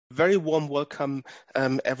very warm welcome,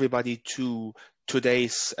 everybody, to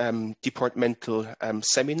today's departmental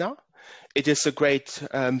seminar. It is a great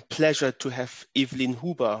pleasure to have Evelyne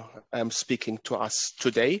Huber speaking to us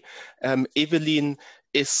today. Evelyne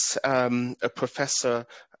is a professor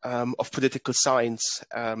of political science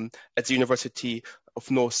at the University of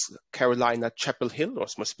North Carolina, Chapel Hill, or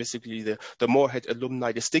more specifically the Morehead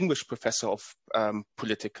Alumni Distinguished Professor of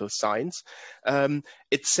Political Science.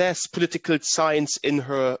 It says political science in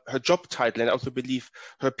her job title, and I also believe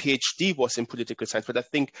her PhD was in political science, but I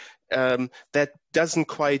think that doesn't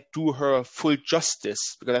quite do her full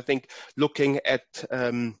justice, because I think looking at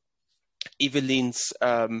Evelyne's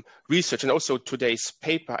research and also today's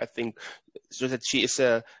paper, I think so that she is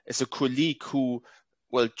a colleague who,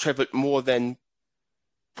 well, traveled more than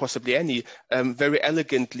possibly any, very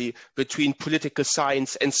elegantly between political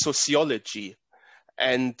science and sociology,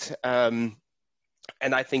 and I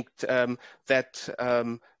think that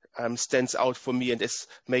stands out for me and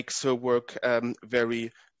makes her work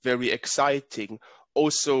very, very exciting.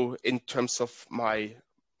 Also, in terms of my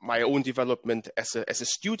own development as a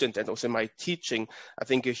student and also my teaching, I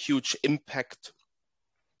think a huge impact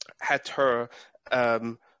had her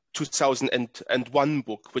 2001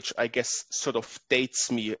 book, which I guess sort of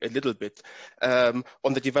dates me a little bit, on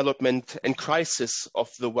the development and crisis of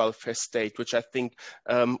the welfare state, which I think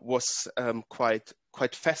was quite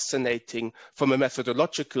fascinating from a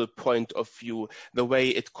methodological point of view, the way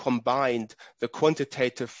it combined the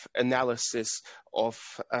quantitative analysis of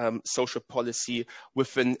social policy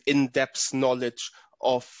with an in-depth knowledge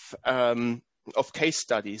of case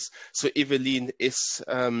studies. So Evelyne is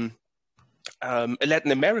a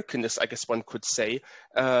Latin Americanist, I guess one could say,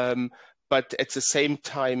 but at the same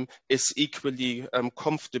time is equally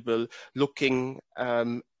comfortable looking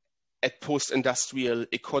at post-industrial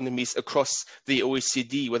economies across the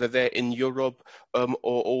OECD, whether they're in Europe or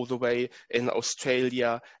all the way in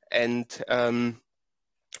Australia and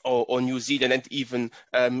or New Zealand and even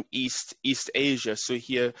East Asia. So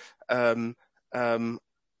here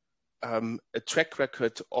a track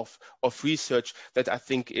record of research that I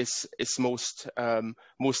think is most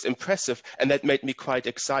impressive, and that made me quite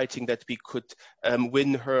exciting that we could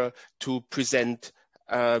win her to present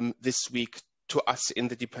this week to us in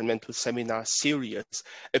the departmental seminar series.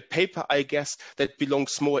 A paper, I guess, that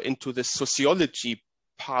belongs more into the sociology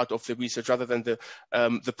part of the research rather than the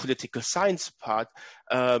political science part.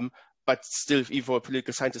 But still, even for a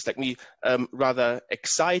political scientist like me, rather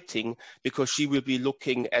exciting, because she will be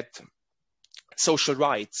looking at social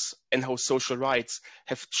rights and how social rights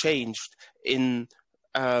have changed in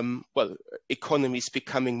economies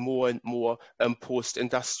becoming more and more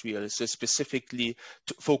post-industrial. So specifically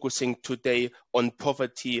focusing today on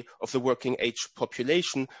poverty of the working age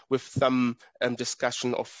population, with some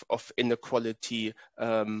discussion of inequality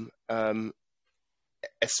as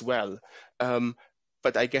well.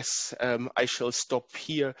 But I guess I shall stop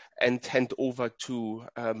here and hand over to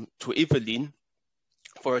Evelyne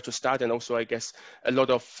for her to start, and also I guess a lot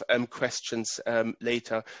of questions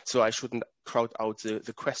later, so I shouldn't crowd out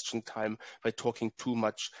the question time by talking too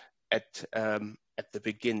much at the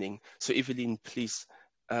beginning. So Evelyne, please,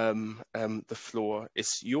 the floor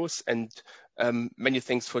is yours, and many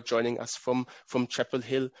thanks for joining us from Chapel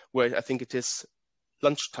Hill, where I think it is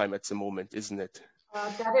lunchtime at the moment, isn't it?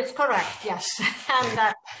 That is correct, yes.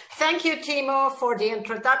 And thank you, Timo, for the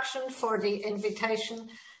introduction, for the invitation.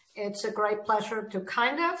 It's a great pleasure to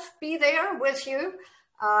kind of be there with you,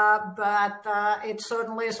 but it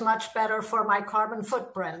certainly is much better for my carbon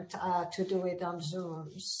footprint to do it on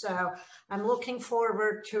Zoom. So I'm looking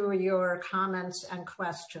forward to your comments and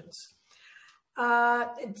questions.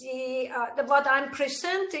 What I'm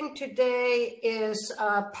presenting today is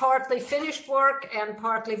partly finished work and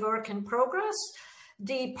partly work in progress.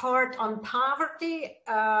 The part on poverty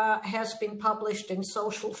has been published in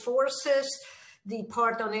Social Forces. The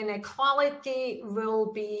part on inequality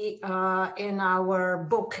will be in our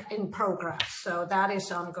book in progress. So that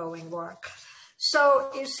is ongoing work. So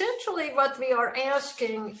essentially what we are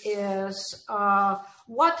asking is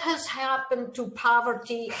what has happened to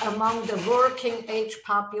poverty among the working age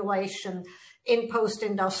population in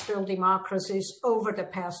post-industrial democracies over the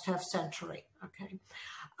past half century, okay?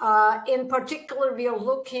 In particular, we are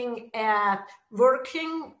looking at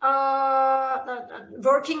working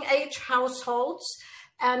age households,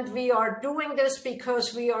 and we are doing this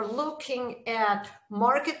because we are looking at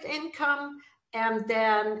market income and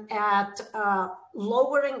then at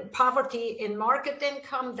lowering poverty in market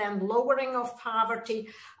income, then lowering of poverty.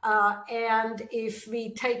 And if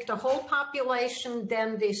we take the whole population,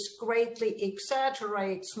 then this greatly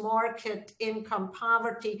exaggerates market income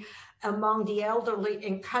poverty among the elderly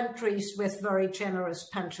in countries with very generous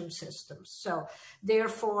pension systems. So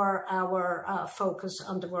therefore, our focus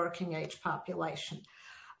on the working age population.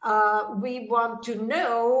 We want to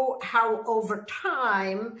know how over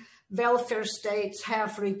time welfare states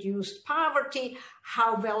have reduced poverty,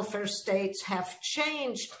 how welfare states have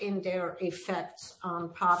changed in their effects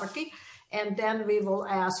on poverty, and then we will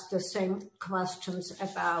ask the same questions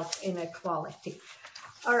about inequality.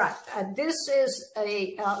 All right, this is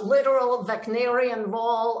a literal Wagnerian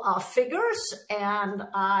wall of figures, and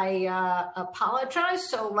I apologize,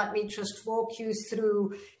 so let me just walk you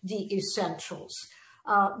through the essentials.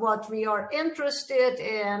 What we are interested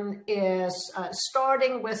in is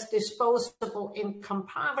starting with disposable income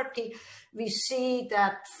poverty. We see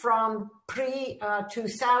that from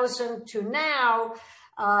pre-2000 to now,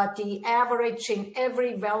 the average in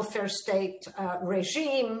every welfare state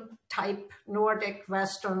regime, type Nordic,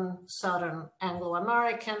 Western, Southern,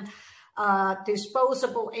 Anglo-American,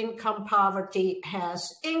 disposable income poverty has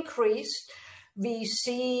increased. We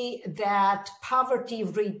see that poverty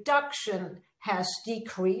reduction has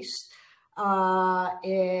decreased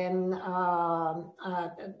in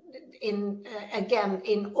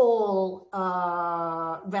all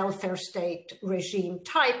welfare state regime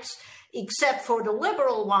types, except for the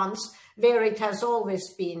liberal ones, where it has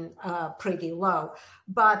always been pretty low.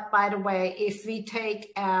 But by the way, if we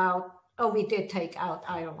take out, oh, we did take out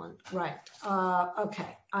Ireland, right?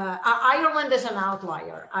 Okay, Ireland is an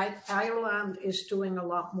outlier. Ireland is doing a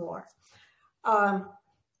lot more.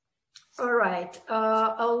 All right,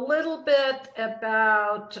 a little bit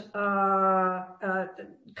about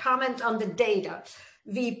comment on the data.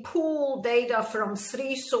 We pool data from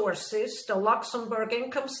 3 sources: the Luxembourg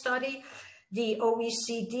Income Study, the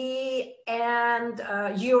OECD, and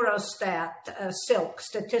Eurostat, SILC,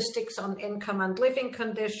 Statistics on Income and Living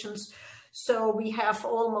Conditions. So we have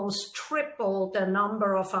almost tripled the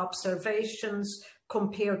number of observations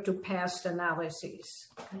compared to past analyses.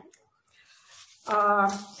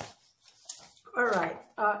 All right,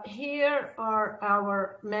 here are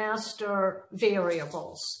our master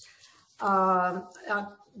variables. These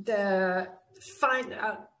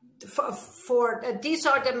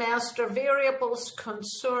are the master variables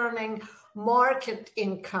concerning market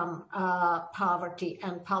income, poverty,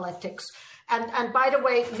 and politics. And by the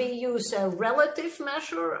way, we use a relative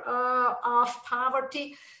measure of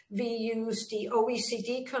poverty. We use the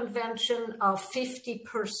OECD convention of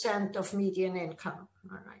 50% of median income.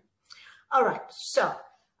 All right, so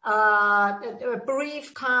a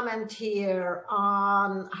brief comment here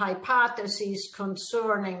on hypotheses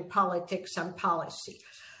concerning politics and policy.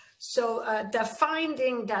 So the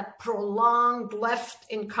finding that prolonged left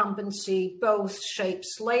incumbency both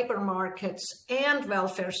shapes labor markets and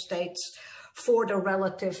welfare states for the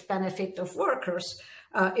relative benefit of workers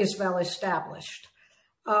is well established.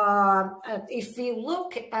 If we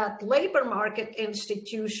look at labor market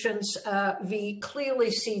institutions, we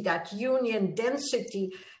clearly see that union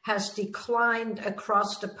density has declined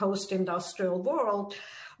across the post-industrial world,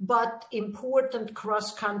 but important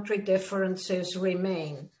cross-country differences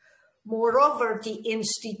remain. Moreover, the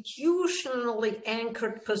institutionally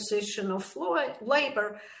anchored position of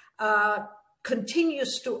labor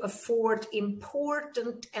continues to afford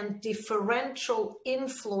important and differential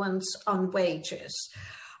influence on wages.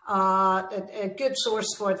 A good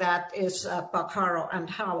source for that is Baccaro and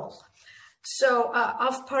Howell. So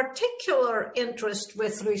of particular interest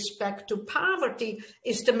with respect to poverty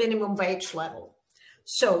is the minimum wage level.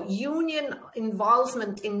 So union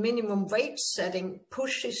involvement in minimum wage setting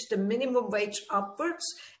pushes the minimum wage upwards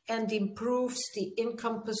and improves the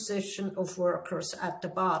income position of workers at the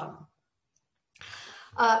bottom.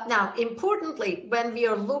 Now, importantly, when we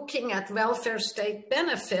are looking at welfare state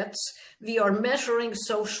benefits, we are measuring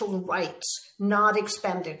social rights, not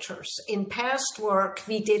expenditures. In past work,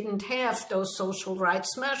 we didn't have those social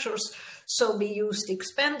rights measures, so we used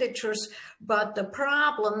expenditures. But the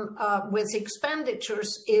problem with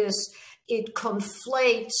expenditures is it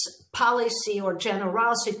conflates policy or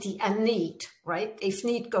generosity and need, right? If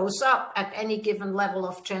need goes up at any given level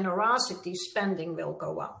of generosity, spending will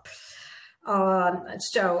go up.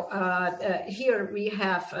 Here we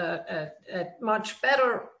have a much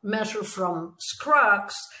better measure from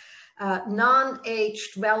Scruggs.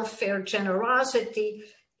 Non-aged welfare generosity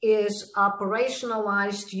is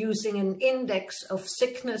operationalized using an index of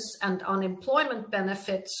sickness and unemployment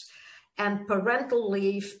benefits, and parental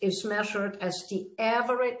leave is measured as the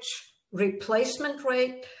average replacement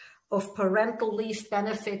rate of parental leave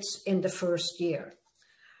benefits in the first year.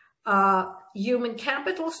 Human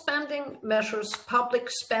capital spending measures public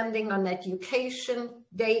spending on education,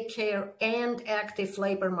 daycare, and active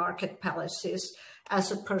labor market policies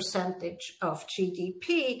as a percentage of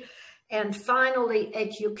GDP. And finally,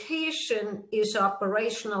 education is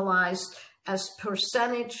operationalized as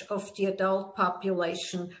percentage of the adult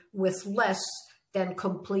population with less than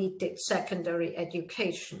completed secondary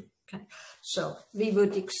education. Okay. So we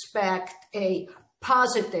would expect a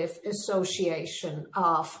positive association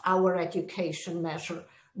of our education measure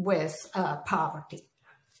with poverty.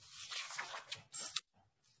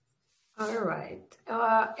 All right,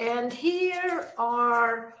 and here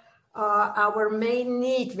are our main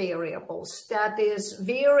need variables, that is,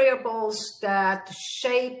 variables that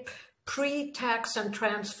shape pre-tax and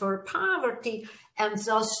transfer poverty and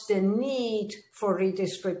thus the need for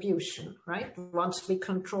redistribution, right? Once we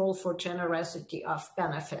control for generosity of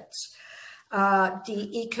benefits. The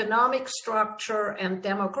economic structure and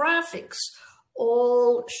demographics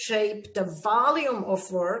all shape the volume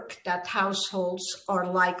of work that households are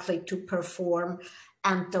likely to perform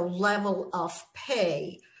and the level of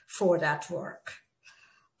pay for that work.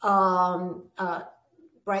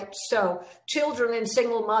 Right, so children in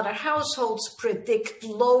single mother households predict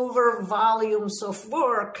lower volumes of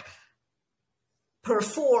work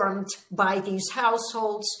performed by these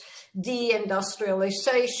households.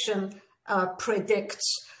 Deindustrialization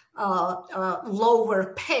predicts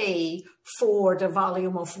lower pay for the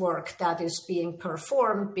volume of work that is being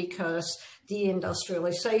performed because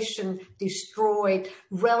deindustrialization destroyed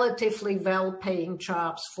relatively well-paying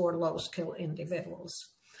jobs for low-skill individuals.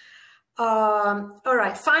 All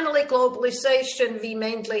right, finally, globalization, we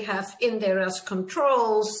mainly have in there as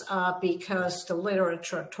controls because the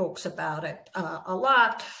literature talks about it a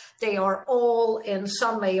lot. They are all in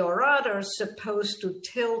some way or other supposed to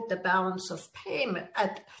tilt the balance of payment,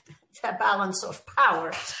 the balance of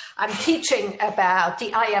power. I'm teaching about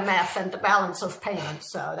the IMF and the balance of payment,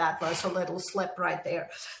 so that was a little slip right there.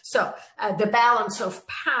 So the balance of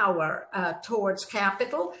power towards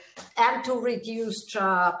capital and to reduce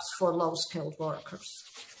jobs for low-skilled workers.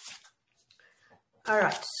 All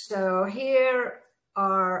right, so here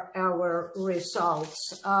are our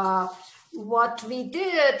results. What we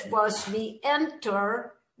did was we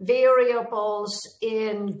enter variables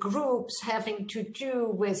in groups having to do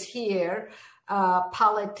with here,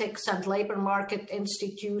 politics and labor market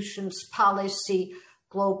institutions, policy,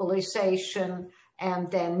 globalization, and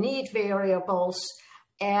then need variables.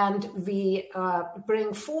 And we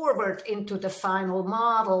bring forward into the final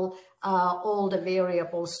model all the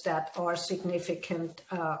variables that are significant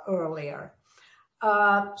earlier.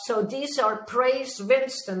 So these are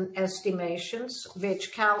Praise-Winston estimations,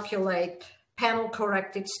 which calculate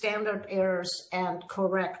panel-corrected standard errors and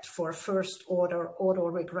correct for first-order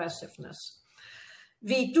autoregressiveness.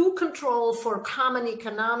 We do control for common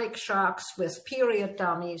economic shocks with period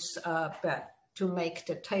dummies, but to make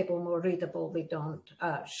the table more readable, we don't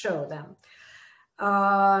show them.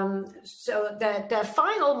 So the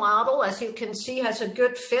final model, as you can see, has a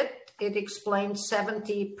good fit. It explains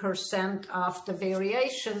 70% of the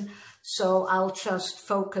variation, so I'll just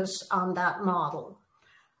focus on that model.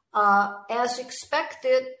 As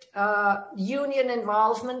expected, union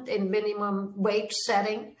involvement in minimum wage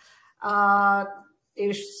setting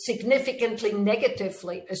is significantly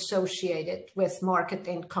negatively associated with market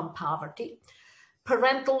income poverty.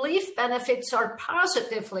 Parental leave benefits are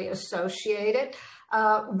positively associated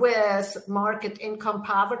with market income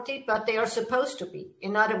poverty, but they are supposed to be.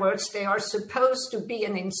 In other words, they are supposed to be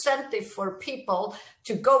an incentive for people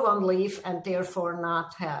to go on leave and therefore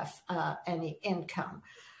not have any income.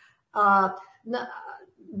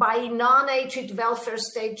 By non-aged welfare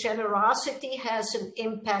state generosity has an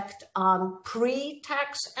impact on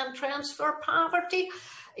pre-tax and transfer poverty.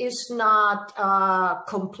 It's not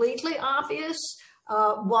completely obvious.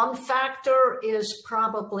 One factor is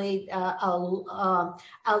probably a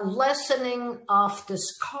lessening of the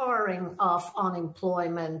scarring of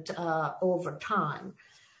unemployment over time.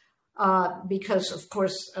 Because, of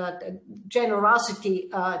course, generosity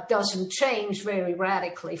doesn't change very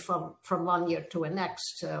radically from one year to the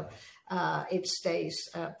next. So it stays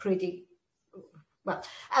pretty, well,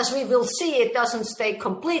 as we will see, it doesn't stay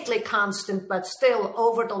completely constant, but still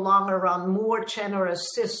over the longer run, more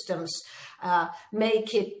generous systems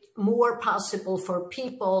make it more possible for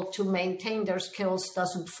people to maintain their skills,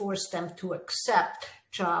 doesn't force them to accept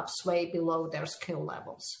jobs way below their skill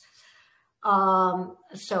levels.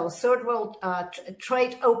 So third world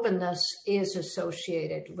trade openness is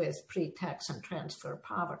associated with pre-tax and transfer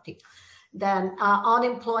poverty. Then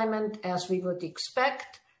unemployment, as we would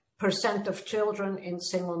expect, percent of children in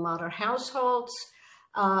single mother households,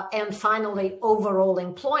 and finally, overall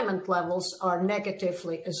employment levels are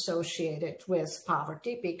negatively associated with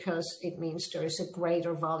poverty because it means there is a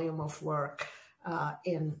greater volume of work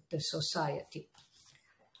in the society.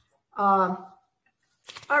 All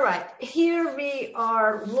right, here we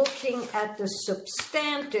are looking at the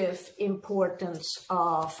substantive importance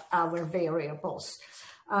of our variables.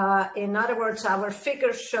 In other words, our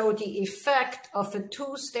figures show the effect of a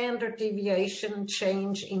 2 standard deviation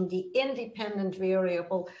change in the independent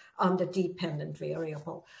variable on the dependent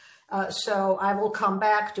variable. So I will come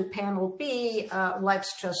back to panel B.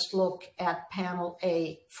 Let's just look at panel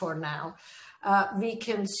A for now. We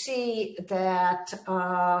can see that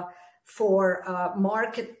for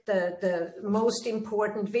market, the most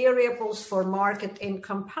important variables for market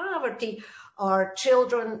income poverty are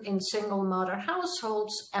children in single mother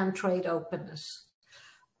households and trade openness.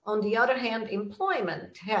 On the other hand,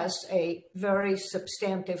 employment has a very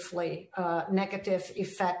substantively negative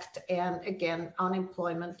effect, and again,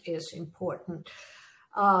 unemployment is important.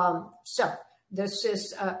 So this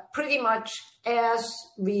is pretty much as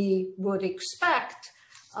we would expect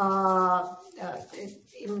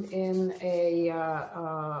in a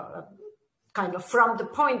kind of from the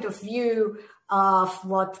point of view of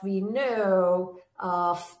what we know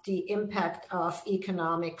of the impact of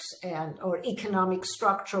economics or economic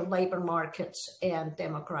structure, labor markets, and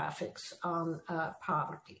demographics on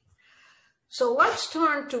poverty. So let's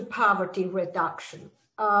turn to poverty reduction.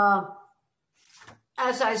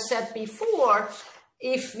 As I said before,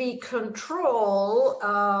 if we control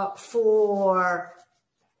for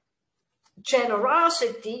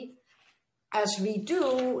generosity, as we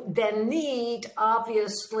do, then need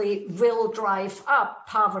obviously will drive up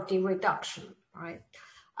poverty reduction, right?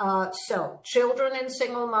 So children in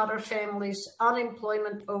single mother families,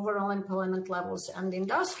 unemployment, overall employment levels, and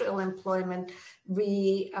industrial employment,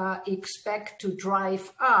 we expect to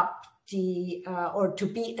drive up or to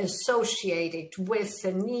be associated with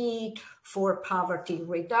the need for poverty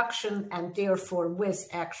reduction and therefore with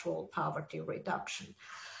actual poverty reduction.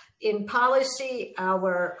 In policy,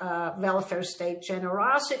 our welfare state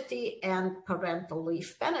generosity and parental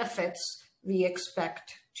leave benefits, we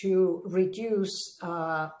expect to reduce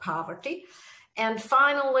poverty. And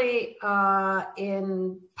finally,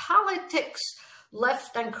 in politics,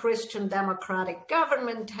 left and Christian democratic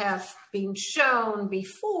government have been shown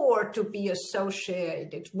before to be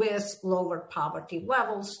associated with lower poverty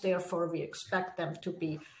levels. Therefore, we expect them to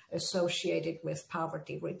be associated with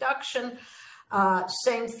poverty reduction.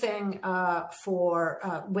 Same thing for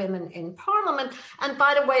women in parliament. And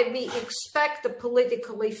by the way, we expect the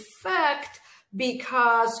political effect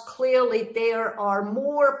because clearly there are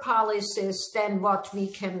more policies than what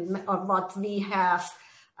we have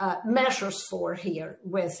measures for here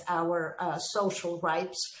with our social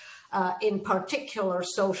rights, in particular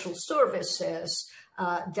social services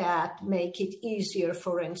that make it easier,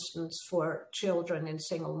 for instance, for children in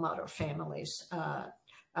single mother families,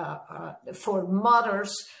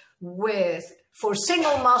 for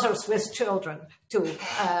single mothers with children to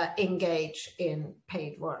engage in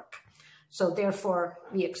paid work. So therefore,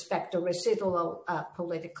 we expect a residual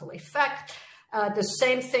political effect. The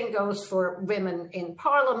same thing goes for women in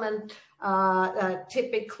parliament.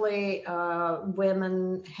 Typically,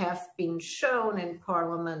 women have been shown in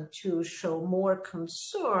parliament to show more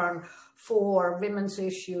concern for women's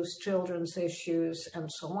issues, children's issues, and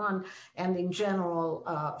so on, and in general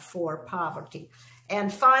for poverty.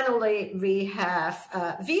 And finally, we have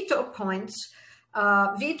veto points.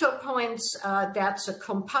 Veto points, that's a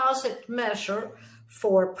composite measure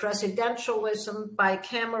for presidentialism,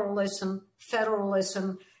 bicameralism,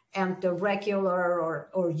 federalism, and the regular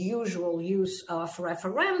or usual use of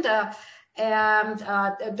referenda. And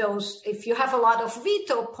if you have a lot of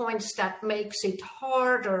veto points, that makes it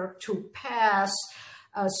harder to pass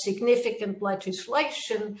significant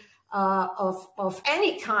legislation of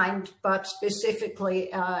any kind, but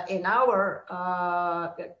specifically in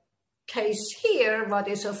our case here, what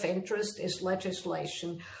is of interest is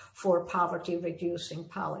legislation for poverty-reducing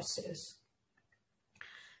policies.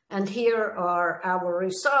 And here are our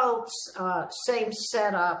results, same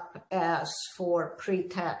setup as for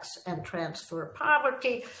pre-tax and transfer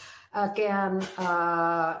poverty. Again,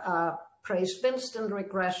 Price-Winston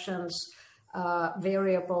regressions,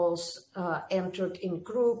 variables entered in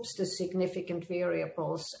groups, the significant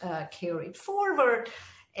variables carried forward.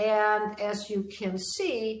 And as you can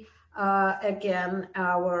see, again,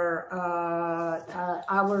 our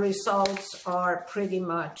results are pretty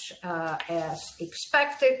much as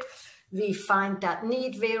expected. We find that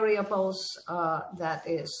need variables, that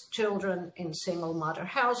is children in single mother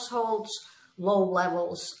households, low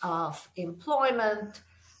levels of employment,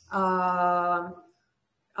 along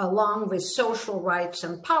with social rights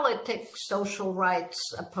and politics, social rights,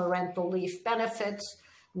 parental leave benefits,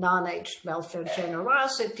 non-aged welfare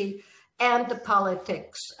generosity, and the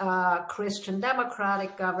politics, Christian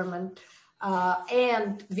democratic government,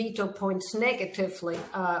 and veto points negatively,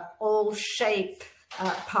 all shape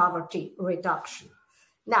poverty reduction.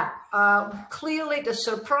 Now, clearly the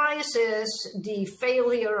surprise is the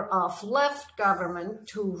failure of left government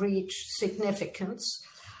to reach significance.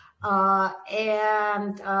 Of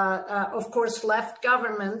course, left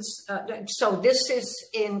governments, so this is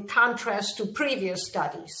in contrast to previous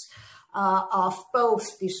studies of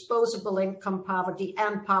both disposable income poverty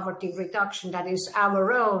and poverty reduction. That is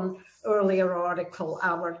our own earlier article,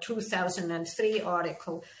 our 2003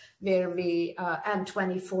 article, where we, and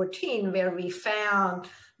 2014, where we found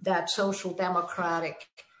that social democratic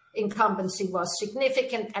incumbency was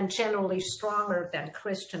significant and generally stronger than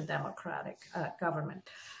Christian democratic government.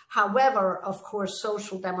 However, of course,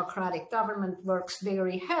 social democratic government works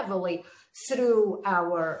very heavily through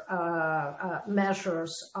our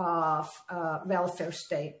measures of welfare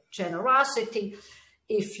state generosity.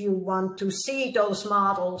 If you want to see those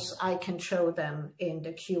models, I can show them in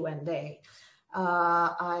the Q&A.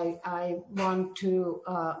 I want to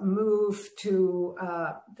move to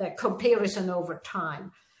the comparison over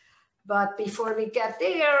time. But before we get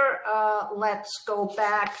there, let's go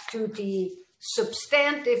back to the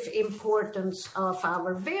substantive importance of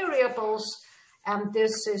our variables. And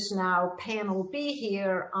this is now panel B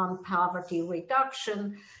here on poverty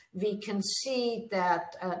reduction. We can see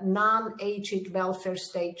that non-aged welfare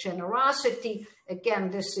state generosity, again,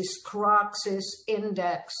 this is Crux's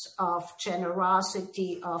index of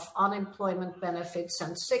generosity of unemployment benefits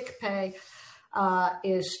and sick pay,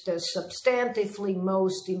 is the substantively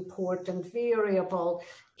most important variable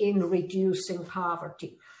in reducing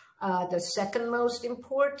poverty. The second most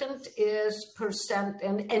important is percent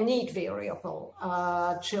and need variable,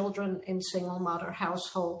 children in single mother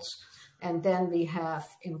households. And then we have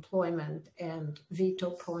employment and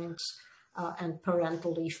veto points and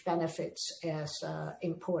parental leave benefits as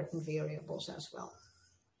important variables as well.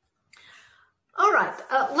 All right,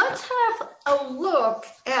 let's have a look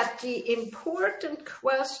at the important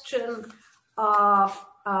question of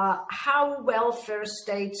how welfare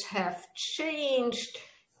states have changed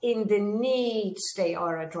in the needs they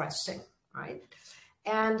are addressing, right?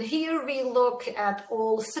 And here we look at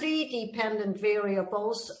all three dependent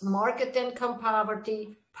variables: market income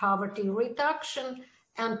poverty, poverty reduction,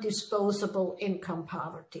 and disposable income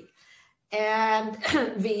poverty. And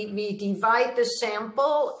we divide the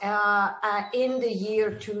sample in the year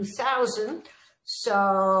 2000.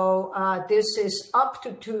 So this is up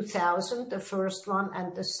to 2000, the first one,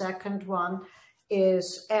 and the second one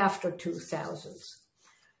is after 2000.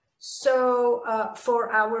 So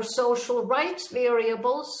for our social rights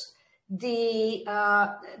variables, the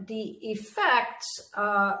effects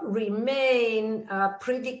remain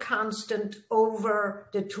pretty constant over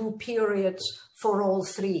the two periods for all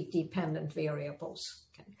three dependent variables.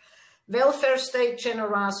 Okay. Welfare state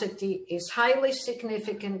generosity is highly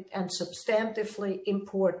significant and substantively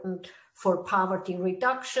important for poverty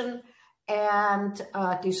reduction and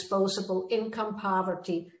disposable income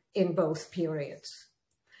poverty in both periods.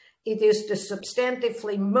 It is the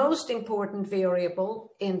substantively most important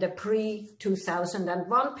variable in the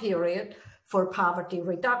pre-2001 period for poverty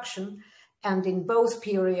reduction and in both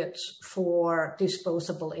periods for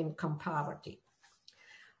disposable income poverty.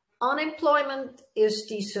 Unemployment is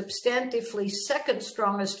the substantively second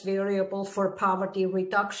strongest variable for poverty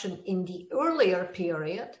reduction in the earlier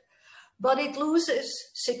period, but it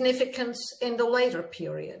loses significance in the later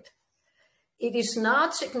period. It is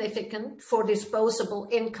not significant for disposable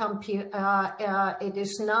income. It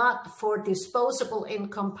is not for disposable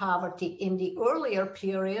income poverty in the earlier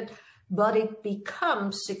period, but it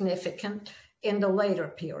becomes significant in the later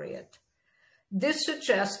period. This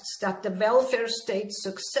suggests that the welfare state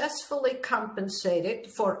successfully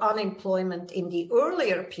compensated for unemployment in the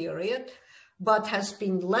earlier period, but has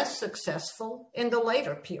been less successful in the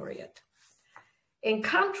later period. In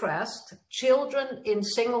contrast, children in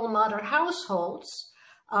single mother households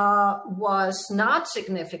was not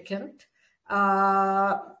significant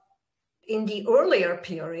in the earlier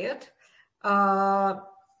period, and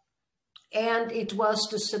it was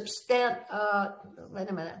the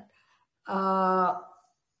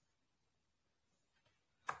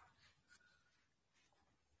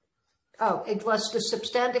it was the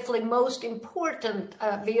substantively most important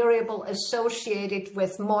variable associated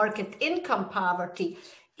with market income poverty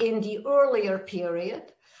in the earlier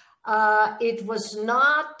period. It was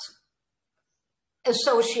not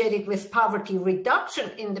associated with poverty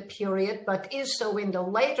reduction in the period, but is so in the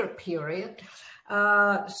later period.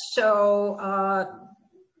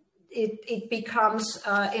 It becomes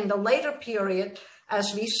in the later period,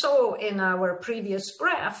 as we saw in our previous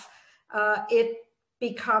graph, it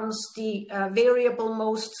becomes the variable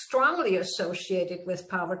most strongly associated with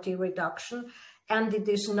poverty reduction, and it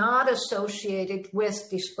is not associated with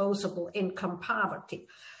disposable income poverty.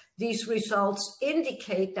 These results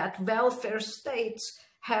indicate that welfare states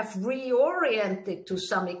have reoriented to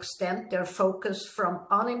some extent their focus from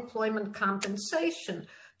unemployment compensation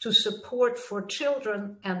to support for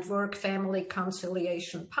children and work-family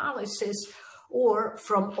conciliation policies, or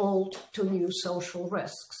from old to new social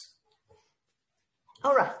risks.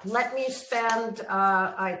 All right, let me spend,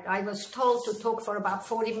 I was told to talk for about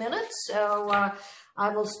 40 minutes, so I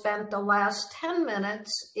will spend the last 10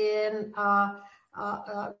 minutes in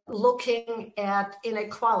looking at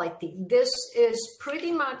inequality. This is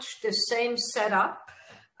pretty much the same setup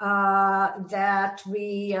that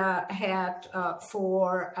we had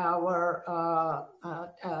for our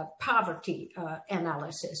poverty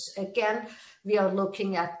analysis. Again, we are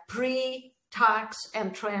looking at pre-tax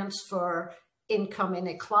and transfer income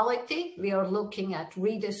inequality. We are looking at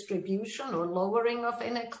redistribution or lowering of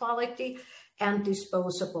inequality and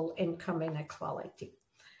disposable income inequality.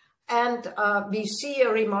 And we see a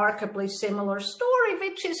remarkably similar story,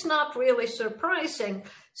 which is not really surprising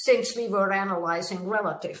since we were analyzing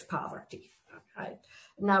relative poverty. Right?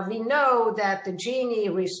 Now, we know that the Gini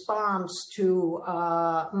responds to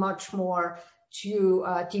much more to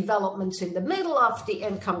developments in the middle of the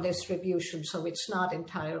income distribution, so it's not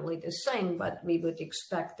entirely the same, but we would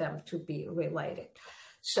expect them to be related.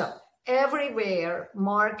 So everywhere,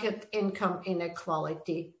 market income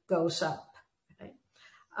inequality goes up.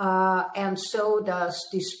 And so does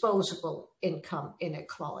disposable income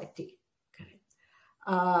inequality. Okay.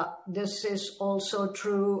 This is also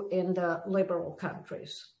true in the liberal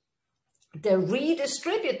countries. The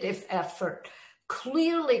redistributive effort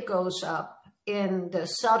clearly goes up in the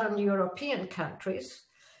Southern European countries.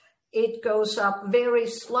 It goes up very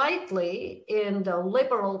slightly in the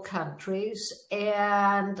liberal countries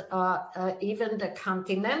and even the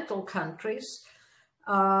continental countries,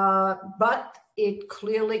 but it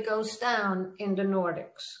clearly goes down in the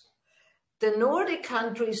Nordics. The Nordic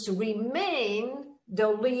countries remain the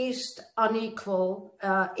least unequal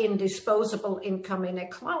in disposable income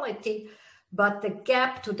inequality, but the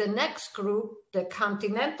gap to the next group, the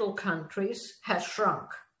continental countries, has shrunk.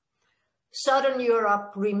 Southern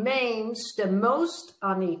Europe remains the most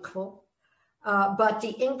unequal, but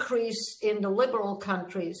the increase in the liberal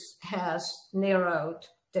countries has narrowed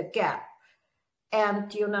the gap.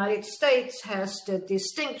 And the United States has the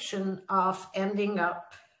distinction of ending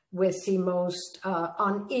up with the most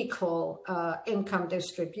unequal income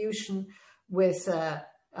distribution, with a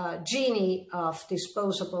Gini of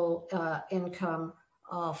disposable income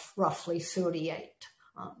of roughly 38.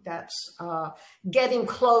 That's getting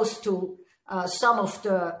close to some of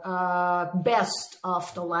the best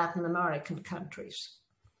of the Latin American countries.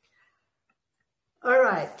 All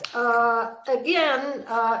right, again,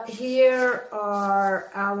 here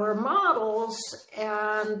are our models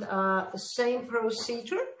and same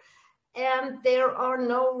procedure, and there are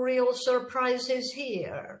no real surprises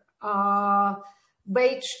here.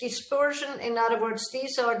 Wage dispersion, in other words,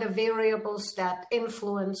 these are the variables that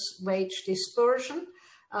influence wage dispersion.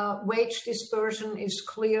 Wage dispersion is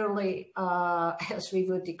clearly, as we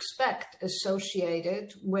would expect,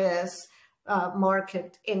 associated with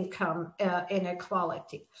market income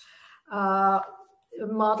inequality.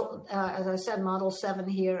 Model, as I said, model 7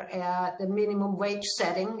 here, the minimum wage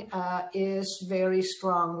setting is very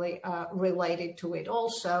strongly related to it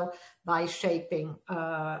also by shaping,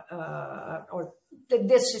 or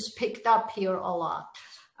this is picked up here a lot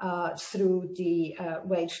through the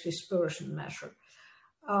wage dispersion measure.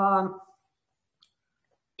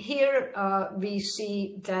 Here we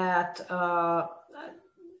see that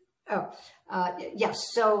yes,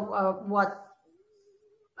 so what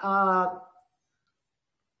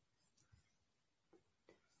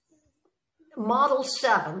Model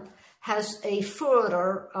 7 has a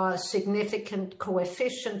further significant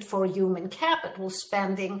coefficient for human capital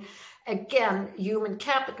spending. Again, human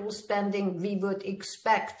capital spending we would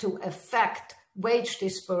expect to affect wage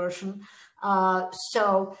dispersion,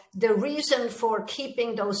 So the reason for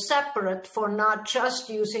keeping those separate, for not just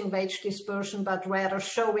using wage dispersion, but rather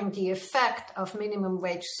showing the effect of minimum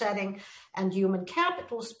wage setting and human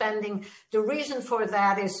capital spending, the reason for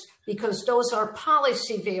that is because those are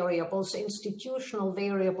policy variables, institutional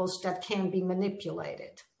variables that can be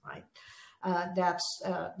manipulated, right? That's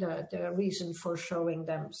the reason for showing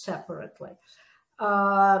them separately.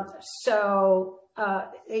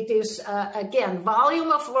 It is, again,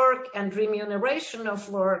 volume of work and remuneration of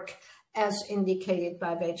work as indicated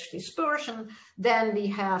by wage dispersion. Then we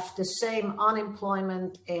have the same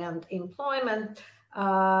unemployment and employment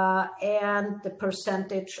and the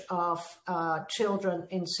percentage of children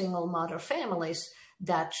in single mother families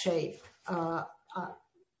that shape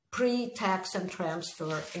pre-tax and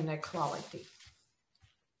transfer inequality.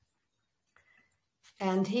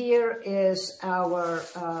 And here is our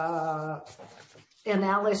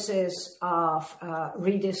analysis of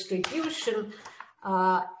redistribution.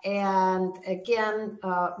 And again,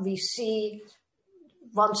 we see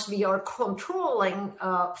once we are controlling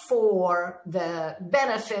for the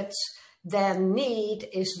benefits, then need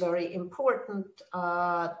is very important.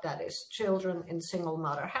 That is children in single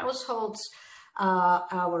mother households.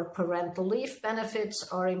 Our parental leave benefits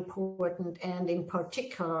are important, and in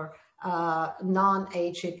particular,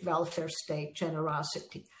 non-aged welfare state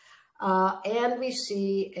generosity. And we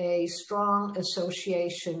see a strong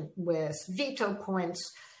association with veto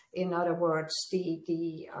points. In other words,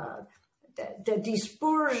 the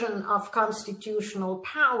dispersion of constitutional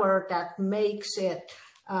power that makes it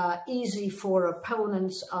easy for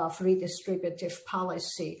opponents of redistributive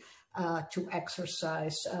policy to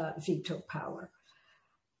exercise veto power.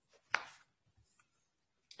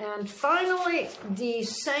 And finally, the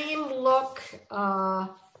same look, I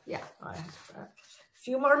have a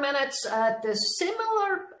few more minutes, the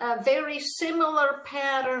similar, very similar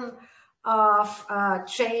pattern of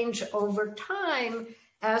change over time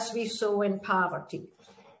as we saw in poverty.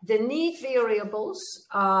 The need variables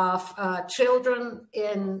of children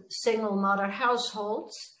in single mother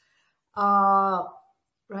households,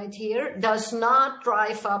 right here, does not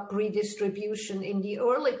drive up redistribution in the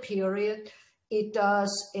early period. It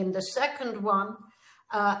does in the second one.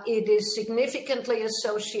 It is significantly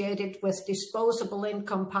associated with disposable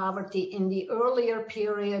income poverty in the earlier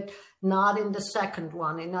period, not in the second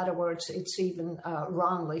one. In other words, it's even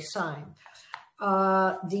wrongly signed.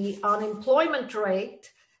 The unemployment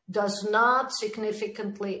rate does not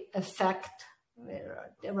significantly affect,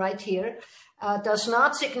 right here, does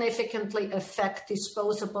not significantly affect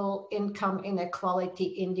disposable income inequality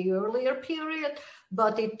in the earlier period,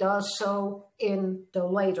 but it does so in the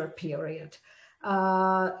later period.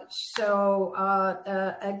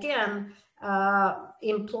 Again,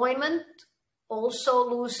 employment also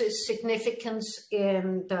loses significance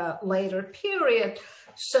in the later period.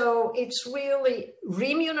 So it's really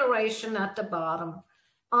remuneration at the bottom,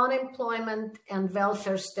 unemployment and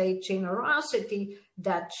welfare state generosity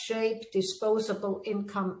that shape disposable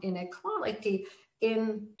income inequality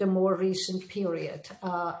in the more recent period.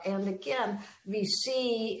 And again, we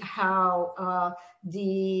see how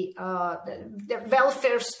the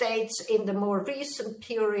welfare states in the more recent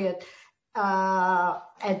period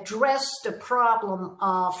address the problem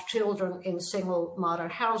of children in single mother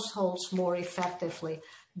households more effectively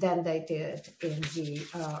than they did in the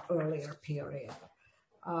earlier period.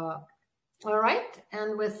 All right,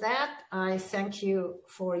 and with that, I thank you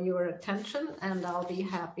for your attention, and I'll be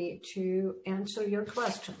happy to answer your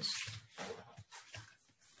questions.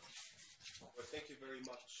 Well, thank you very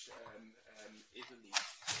much, Evelyne. And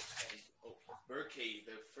Berkay,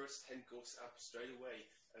 the first hand goes up straight away.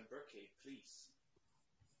 Berkay, please.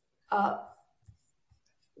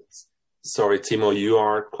 Sorry, Timo, you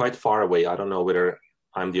are quite far away. I don't know whether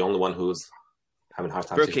I'm the only one who's having a hard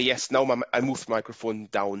time. Berkay, yes, now I moved the microphone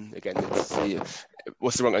down again. It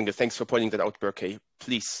was the wrong angle. Thanks for pointing that out, Berkay.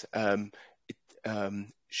 Please,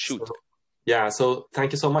 shoot. So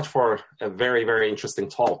thank you so much for a very, very interesting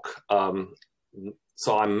talk.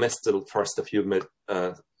 So I missed the first few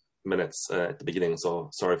minutes at the beginning, so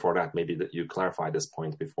sorry for that. Maybe that you clarified this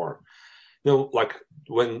point before. You know, like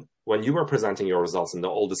when you were presenting your results in the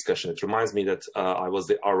old discussion, it reminds me that I was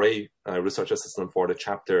the RA research assistant for the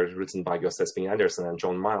chapter written by Gösta Sping-Andersen and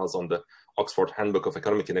John Miles on the Oxford Handbook of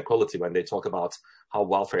Economic Inequality, when they talk about how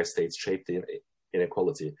welfare states shape the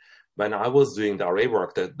inequality. When I was doing the RA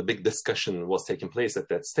work, the big discussion was taking place at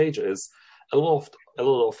that stage is a lot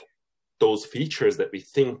of those features that we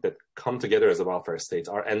think that come together as a welfare state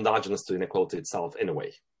are endogenous to inequality itself in a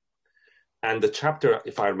way. And the chapter,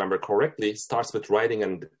 if I remember correctly, starts with writing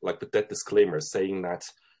and like with that disclaimer saying that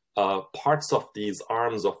parts of these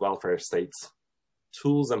arms of welfare states,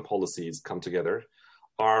 tools and policies come together,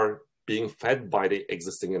 are being fed by the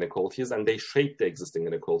existing inequalities, and they shape the existing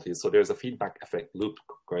inequalities. So there's a feedback effect loop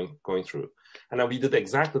going through. And now we did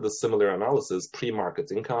exactly the similar analysis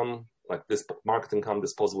pre-market income, like this market income,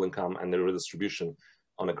 disposable income, and the redistribution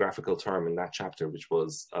on a graphical term in that chapter, which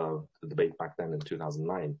was the debate back then in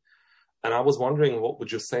 2009. And I was wondering, what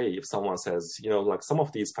would you say if someone says, you know, like some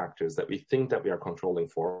of these factors that we think that we are controlling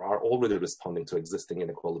for are already responding to existing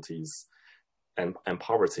inequalities and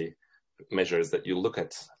poverty measures that you look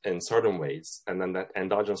at in certain ways, and then that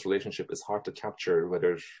endogenous relationship is hard to capture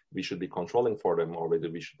whether we should be controlling for them or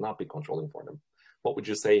whether we should not be controlling for them. What would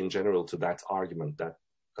you say in general to that argument that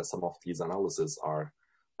some of these analyses are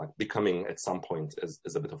like becoming at some point is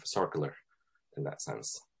a bit of a circular in that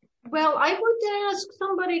sense? Well, I would ask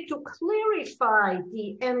somebody to clarify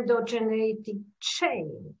the endogeneity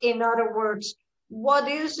chain. In other words, what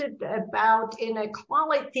is it about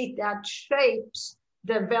inequality that shapes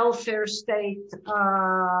the welfare state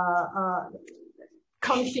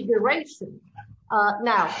configuration?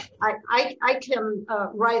 Now, I can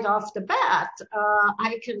right off the bat,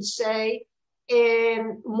 I can say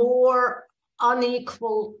in more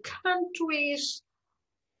unequal countries,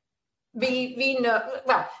 we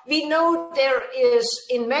know there is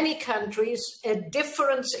in many countries a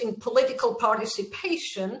difference in political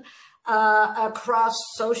participation across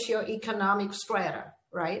socioeconomic strata,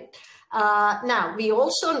 right? Now, we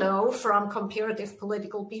also know from comparative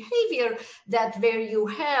political behavior that where you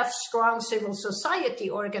have strong civil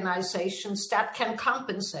society organizations that can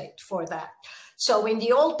compensate for that. So in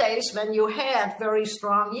the old days, when you had very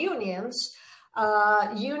strong unions,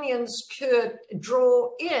 unions could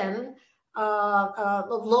draw in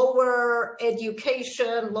lower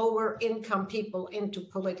education, lower income people into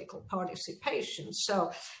political participation.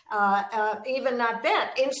 So even at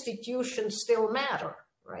that, institutions still matter,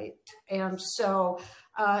 right? And so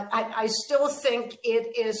I still think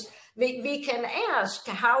it is, we can ask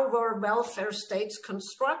how were welfare states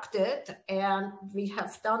constructed, and we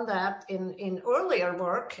have done that in earlier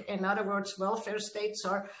work. In other words, welfare states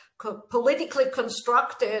are politically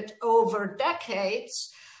constructed over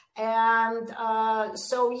decades. And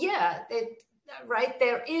so, yeah, right,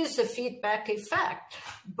 there is a feedback effect,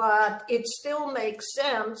 but it still makes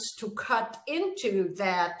sense to cut into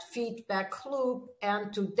that feedback loop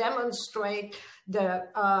and to demonstrate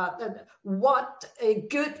what a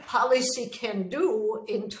good policy can do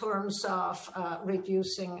in terms of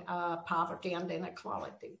reducing poverty and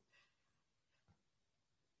inequality.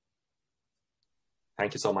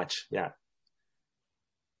 Thank you so much. Yeah.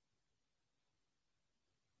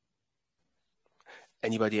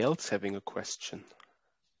 Anybody else having a question?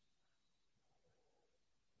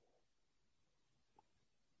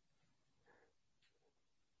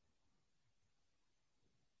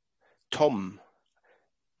 Tom.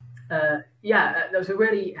 Yeah, that was a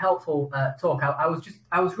really helpful talk. I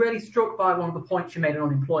was really struck by one of the points you made on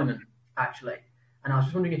unemployment, actually, and I was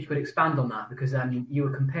just wondering if you could expand on that, because you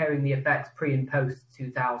were comparing the effects pre and post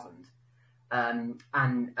 2000. And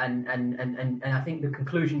I think the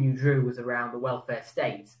conclusion you drew was around the welfare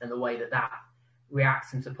state and the way that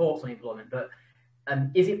reacts and supports unemployment. But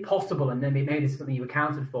is it possible, and then maybe this is something you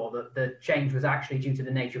accounted for, that the change was actually due to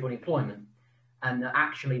the nature of unemployment, and that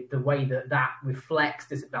actually the way that reflects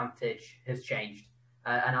disadvantage has changed?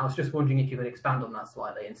 And I was just wondering if you could expand on that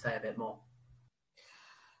slightly and say a bit more.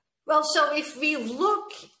 Well, so if we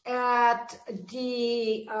look at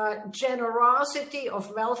the generosity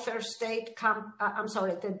of welfare state,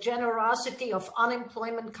 the generosity of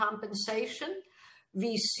unemployment compensation,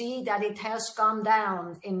 we see that it has gone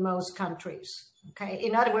down in most countries. Okay,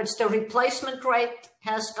 in other words, the replacement rate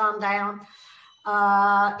has gone down.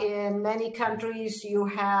 In many countries, you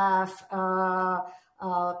have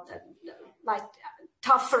like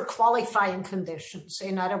tougher qualifying conditions.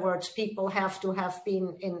 In other words, people have to have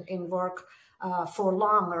been in work for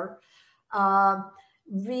longer.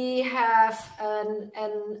 We have an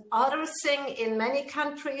other thing in many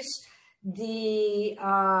countries, the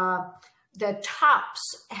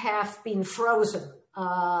tops have been frozen.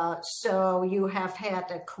 So you have had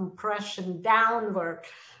a compression downward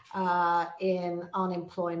in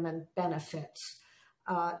unemployment benefits.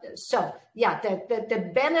 So yeah,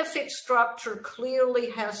 the benefit structure clearly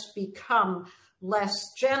has become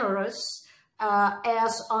less generous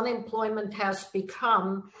as unemployment has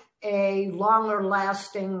become a longer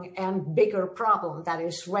lasting and bigger problem. That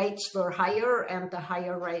is, rates were higher and the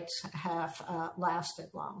higher rates have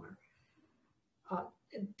lasted longer.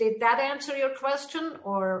 Did that answer your question,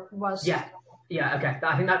 or was... Yeah, okay.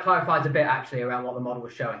 I think that clarifies a bit actually around what the model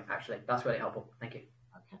was showing, actually. That's really helpful. Thank you.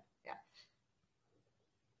 Okay.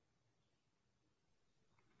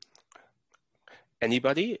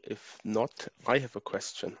 Anybody? If not, I have a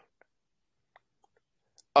question.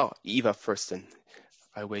 Oh, Eva first, then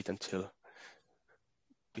I wait until.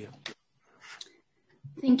 Yeah.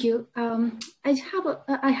 Thank you. I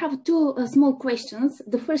have two small questions.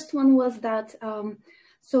 The first one was that,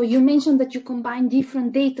 so you mentioned that you combine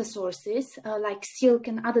different data sources like SILC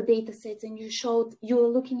and other data sets, and you showed you were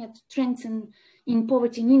looking at trends in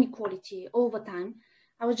poverty and inequality over time.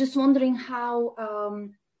 I was just wondering how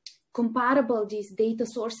comparable these data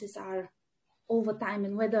sources are over time,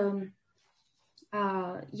 and whether,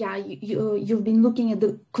 you've been looking at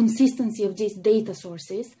the consistency of these data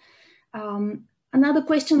sources. Another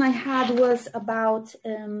question I had was about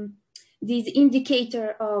this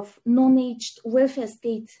indicator of non-aged welfare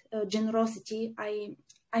state generosity.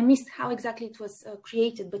 I missed how exactly it was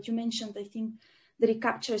created, but you mentioned, I think, that it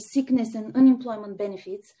captures sickness and unemployment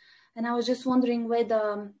benefits. And I was just wondering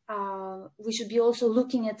whether we should be also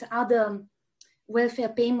looking at other welfare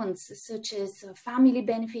payments, such as family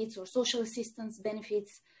benefits or social assistance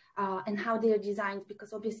benefits, and how they are designed,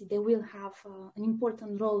 because obviously they will have an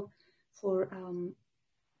important role for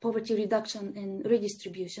poverty reduction and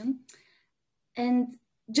redistribution. And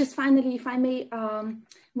just finally, if I may,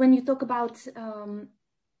 when you talk about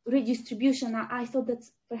redistribution, I thought that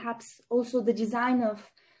perhaps also the design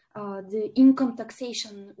of the income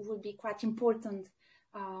taxation would be quite important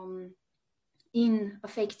in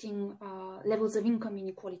affecting levels of income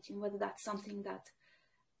inequality, and whether that's something that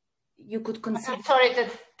you could consider. I'm sorry,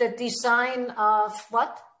 the design of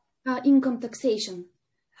what? Income taxation.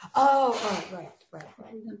 Oh, right. For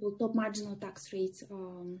example, top marginal tax rates. Okay.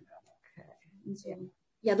 And so on.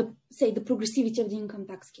 Yeah, the progressivity of the income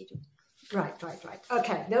tax schedule. Right.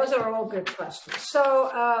 Okay, those are all good questions. So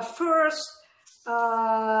first,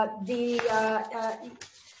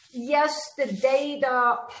 yes, the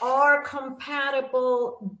data are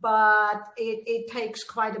compatible, but it takes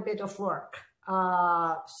quite a bit of work.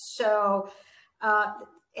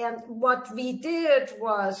 And what we did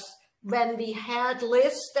was, when we had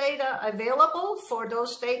list data available for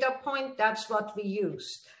those data points, that's what we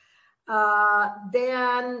used.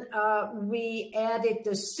 Then we added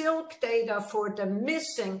the SILC data for the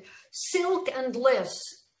missing. SILC and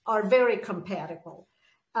lists are very compatible.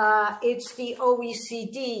 It's the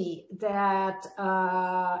OECD that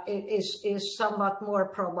is somewhat more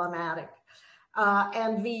problematic.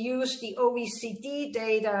 And we used the OECD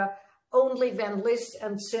data only when lists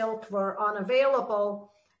and SILC were unavailable.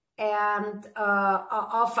 And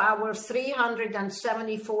of our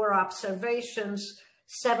 374 observations,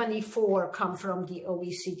 74 come from the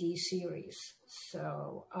OECD series.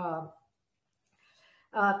 So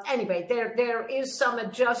anyway, there is some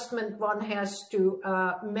adjustment one has to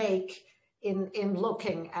make in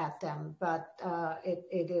looking at them, but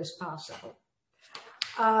it is possible.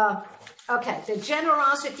 Okay, the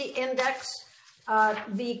generosity index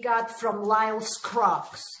we got from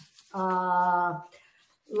Lyles-Crooks.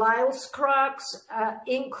 Lyles-Crooks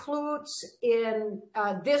includes in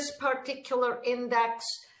this particular index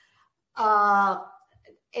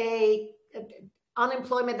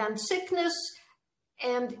unemployment and sickness,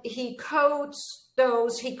 and he codes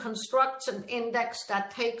those, he constructs an index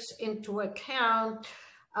that takes into account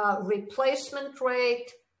replacement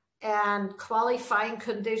rate and qualifying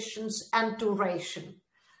conditions and duration.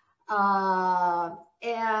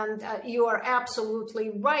 And you are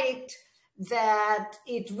absolutely right that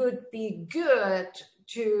it would be good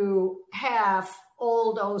to have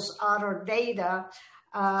all those other data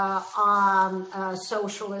on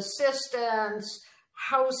social assistance,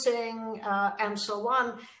 housing, and so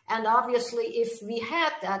on. And obviously, if we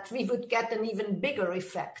had that, we would get an even bigger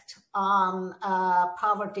effect on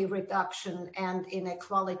poverty reduction and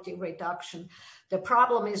inequality reduction. The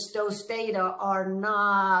problem is those data are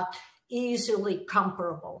not easily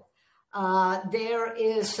comparable. There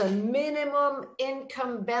is a minimum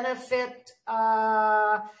income benefit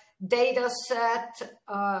data set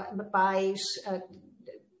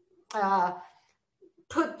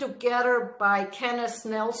put together by Kenneth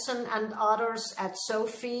Nelson and others at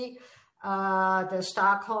SOFI, the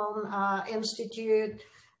Stockholm Institute.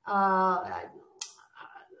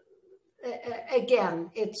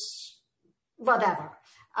 Again, it's whatever.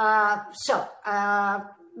 So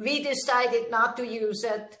we decided not to use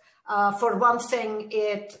it. For one thing,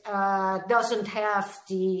 it doesn't have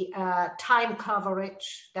the time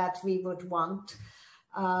coverage that we would want.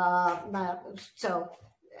 So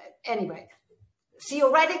anyway,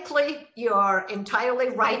 theoretically, you're entirely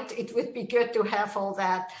right. It would be good to have all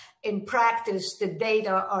that. In practice, the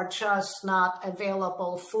data are just not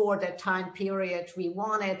available for the time period we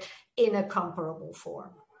wanted in a comparable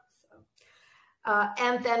form.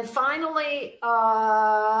 And then finally,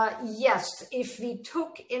 yes, if we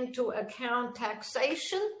took into account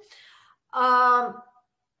taxation,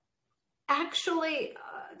 actually,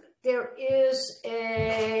 there is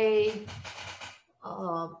a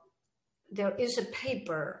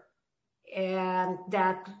paper and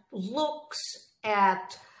that looks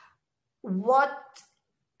at what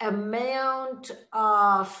amount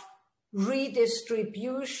of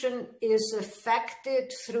redistribution is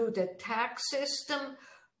affected through the tax system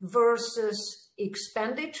versus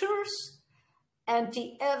expenditures. And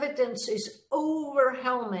the evidence is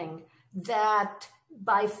overwhelming that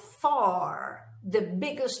by far the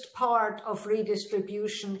biggest part of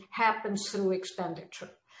redistribution happens through expenditure.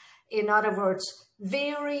 In other words,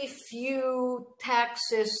 very few tax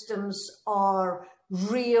systems are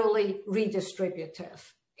really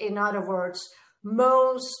redistributive. In other words,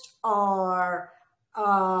 most are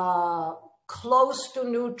close to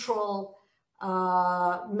neutral,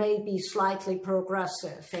 maybe slightly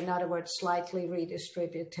progressive, in other words, slightly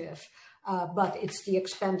redistributive, but it's the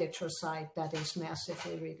expenditure side that is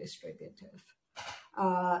massively redistributive.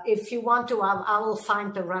 If you want to, I will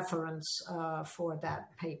find the reference for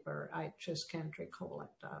that paper. I just can't recall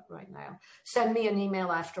it right now. Send me an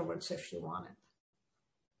email afterwards if you want it.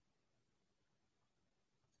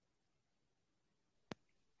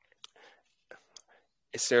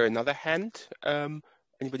 Is there another hand?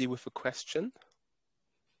 Anybody with a question?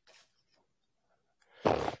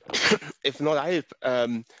 If not, I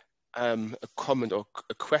have a comment or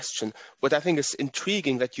a question. What I think is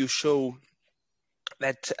intriguing that you show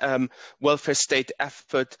that welfare state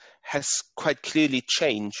effort has quite clearly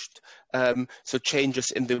changed. So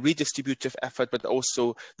changes in the redistributive effort, but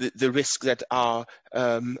also the risks that are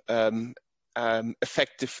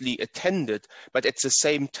effectively attended, but at the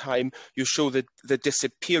same time you show that the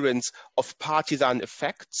disappearance of partisan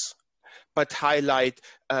effects, but highlight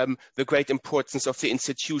the great importance of the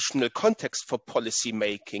institutional context for policy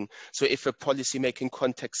making. So if a policy making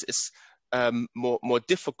context is more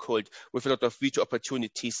difficult with a lot of veto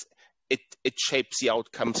opportunities, it shapes the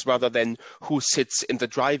outcomes rather than who sits in the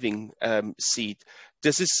driving seat.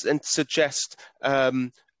 Does this suggest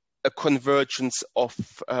a convergence of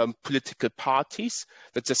political parties,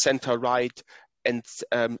 that the center-right and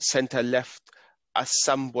center-left are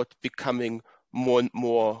somewhat becoming more and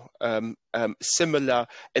more similar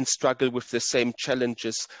and struggle with the same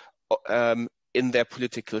challenges in their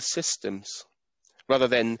political systems, rather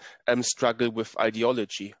than struggle with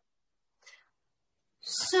ideology?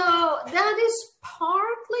 So that is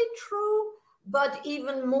partly true, but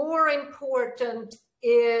even more important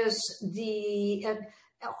is the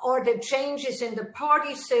changes in the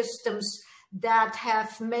party systems that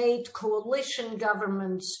have made coalition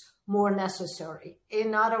governments more necessary.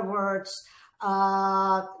 In other words,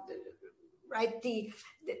 the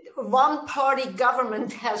one-party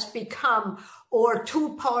government has become, or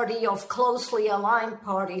two-party of closely aligned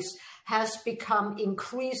parties has become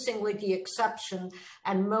increasingly the exception,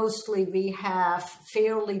 and mostly we have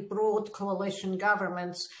fairly broad coalition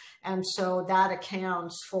governments. And so that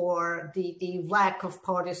accounts for the lack of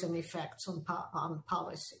partisan effects on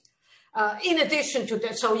policy. In addition to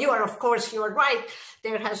that, so you're right,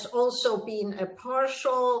 there has also been a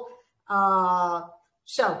partial,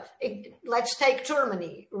 let's take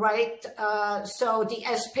Germany, right? So the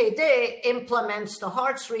SPD implements the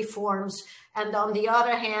Hartz reforms, and on the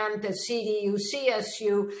other hand, the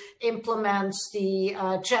CDU-CSU implements the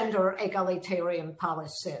gender egalitarian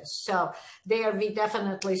policies. So there we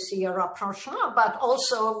definitely see a rapprochement, but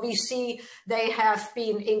also we see they have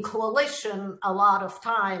been in coalition a lot of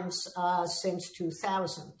times since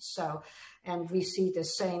 2000. So, and we see the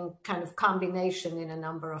same kind of combination in a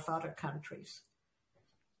number of other countries.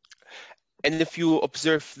 And if you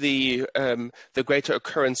observe the greater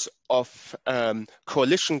occurrence of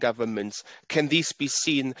coalition governments, can these be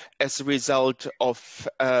seen as a result of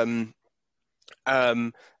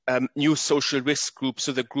new social risk groups?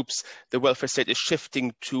 So the welfare state is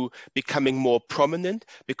shifting to becoming more prominent,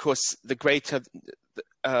 because the greater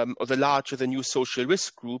or the larger the new social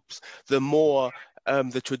risk groups, the more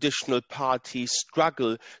the traditional parties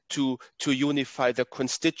struggle to unify their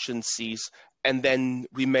constituencies and then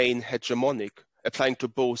remain hegemonic, applying to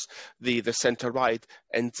both the center-right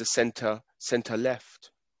and the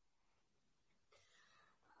center-left.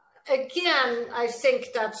 Again, I think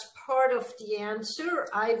that's part of the answer.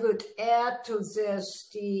 I would add to this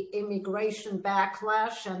the immigration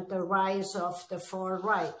backlash and the rise of the far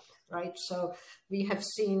right, right? So we have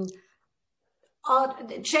seen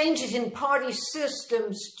changes in party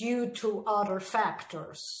systems due to other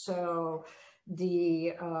factors. So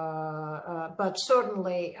but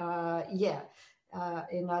certainly, yeah.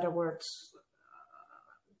 In other words,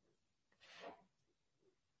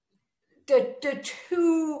 the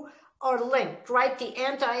two are linked, right? The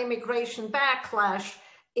anti-immigration backlash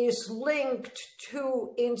is linked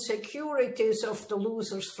to insecurities of the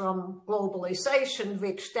losers from globalization,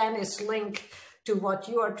 which then is linked to what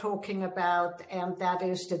you are talking about, and that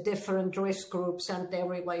is the different risk groups and their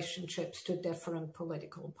relationships to different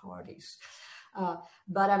political parties.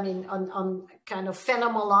 But I mean, on kind of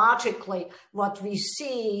phenomenologically, what we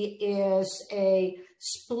see is a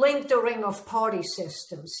splintering of party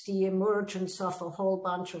systems, the emergence of a whole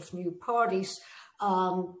bunch of new parties,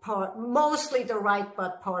 mostly the right,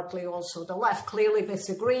 but partly also the left, clearly with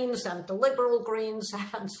the Greens and the liberal Greens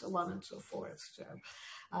and so on and so forth. So,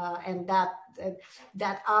 and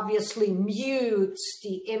that obviously mutes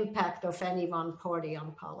the impact of any one party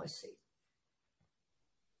on policy.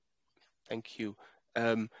 Thank you.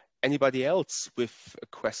 Anybody else with a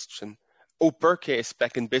question? Oh, Berke is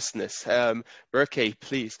back in business. Berke,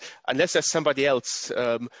 please. Unless there's somebody else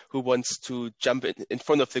who wants to jump in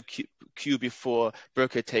front of the queue before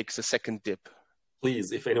Berke takes a second dip.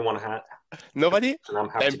 Please, if anyone has. Nobody? I'm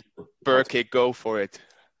happy to. Berke, go for it.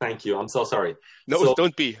 Thank you. I'm so sorry. No, so,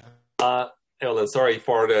 don't be. Evelyne, sorry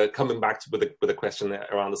for coming back with a question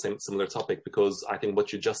around the similar topic, because I think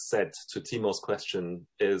what you just said to Timo's question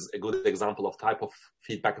is a good example of type of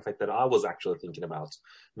feedback effect that I was actually thinking about,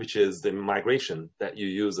 which is the migration that you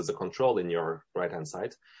use as a control in your right-hand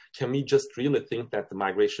side. Can we just really think that the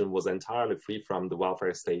migration was entirely free from the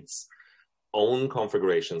welfare state's own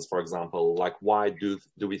configurations? For example, like why do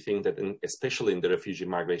we think that, especially in the refugee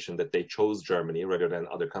migration, that they chose Germany rather than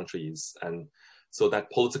other countries? And so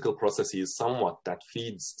that political processes somewhat that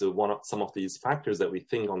feeds to some of these factors that we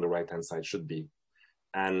think on the right-hand side should be.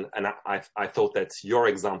 And I thought that your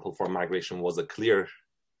example for migration was a clear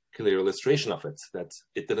illustration of it, that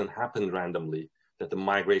it didn't happen randomly, that the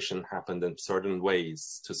migration happened in certain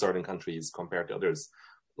ways to certain countries compared to others.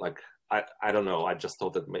 Like, I don't know, I just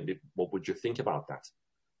thought that maybe, what would you think about that?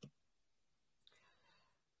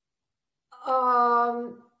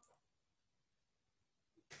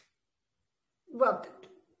 Well,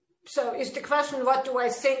 so is the question, what do I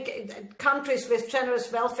think? Countries with generous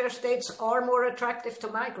welfare states are more attractive to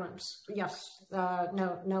migrants? Yes,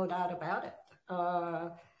 no doubt about it.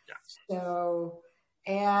 Yes. So,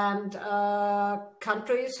 and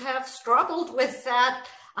countries have struggled with that,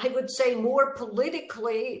 I would say, more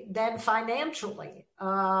politically than financially,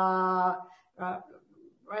 right?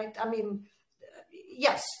 I mean,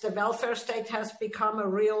 yes, the welfare state has become a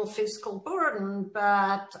real fiscal burden,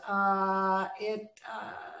 but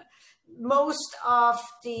most of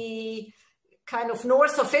the kind of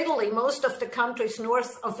north of Italy, most of the countries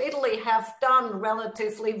north of Italy have done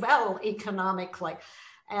relatively well economically.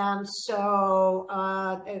 And so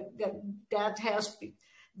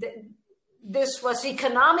this was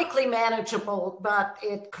economically manageable, but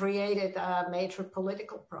it created major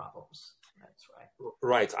political problems. That's right.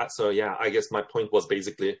 Right. So yeah, I guess my point was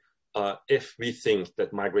basically, if we think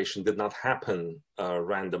that migration did not happen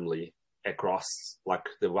randomly across like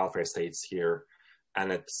the welfare states here,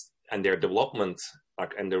 and their development,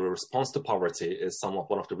 like, and their response to poverty is somewhat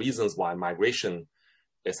one of the reasons why migration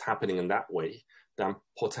is happening in that way, then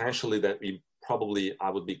potentially that I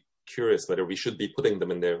would be curious whether we should be putting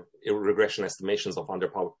them in the regression estimations of under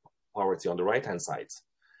poverty on the right-hand side,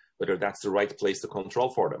 whether that's the right place to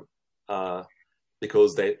control for them.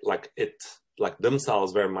 Because they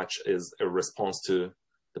themselves very much is a response to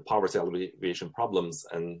the poverty alleviation problems,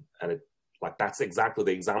 and that's exactly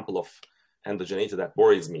the example of endogeneity that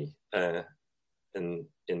worries me in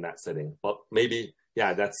that setting. But maybe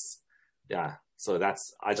so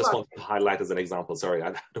that's, I just wanted to highlight as an example. Sorry,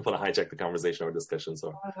 I don't want to hijack the conversation or discussion.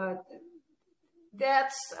 So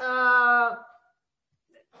that's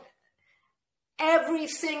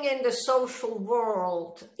everything in the social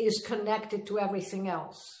world is connected to everything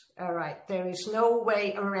else. All right. There is no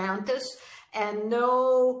way around this, and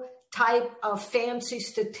no type of fancy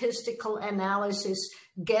statistical analysis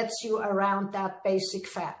gets you around that basic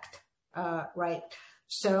fact. Right.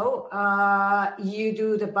 So you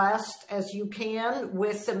do the best as you can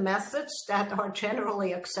with the methods that are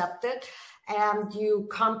generally accepted, and you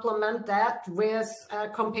complement that with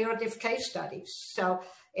comparative case studies. So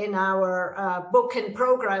in our book in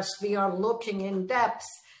progress, we are looking in depth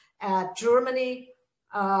at Germany,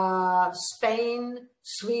 Spain,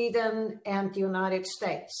 Sweden, and the United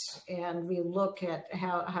States. And we look at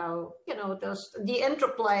how the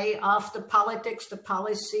interplay of the politics, the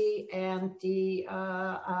policy, and the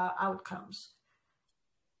outcomes.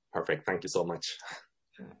 Perfect. Thank you so much.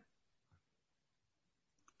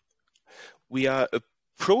 We are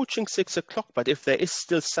approaching 6 o'clock, but if there is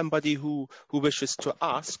still somebody who wishes to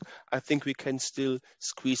ask, I think we can still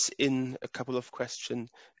squeeze in a couple of questions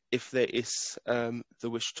if there is the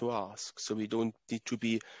wish to ask. So we don't need to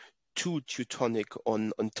be too Teutonic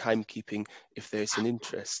on timekeeping if there is an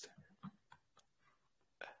interest.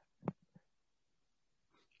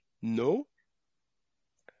 No?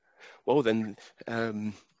 Well, then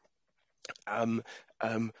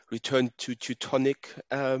return to Teutonic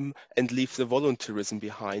and leave the voluntarism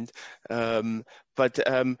behind. But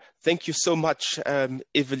thank you so much,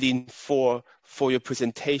 Evelyne, for your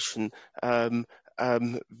presentation.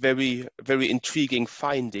 Very, very intriguing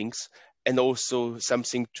findings, and also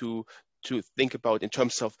something to think about in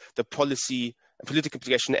terms of the policy and political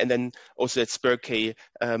implication, and then also at Sperke,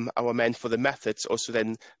 our man for the methods, also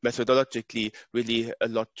then methodologically really a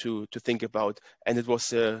lot to think about. And it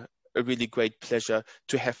was a really great pleasure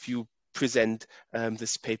to have you present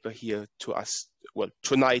this paper here to us, well,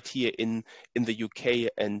 tonight here in the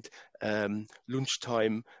UK, and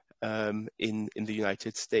lunchtime in the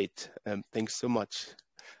United States. Thanks so much.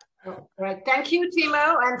 Oh, right. Thank you,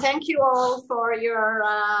 Timo, and thank you all for your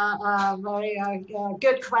very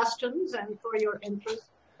good questions and for your interest.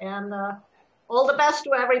 And all the best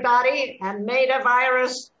to everybody, and may the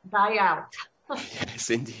virus die out.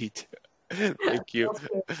 Yes, indeed. Thank you.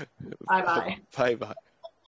 Bye-bye. Bye-bye.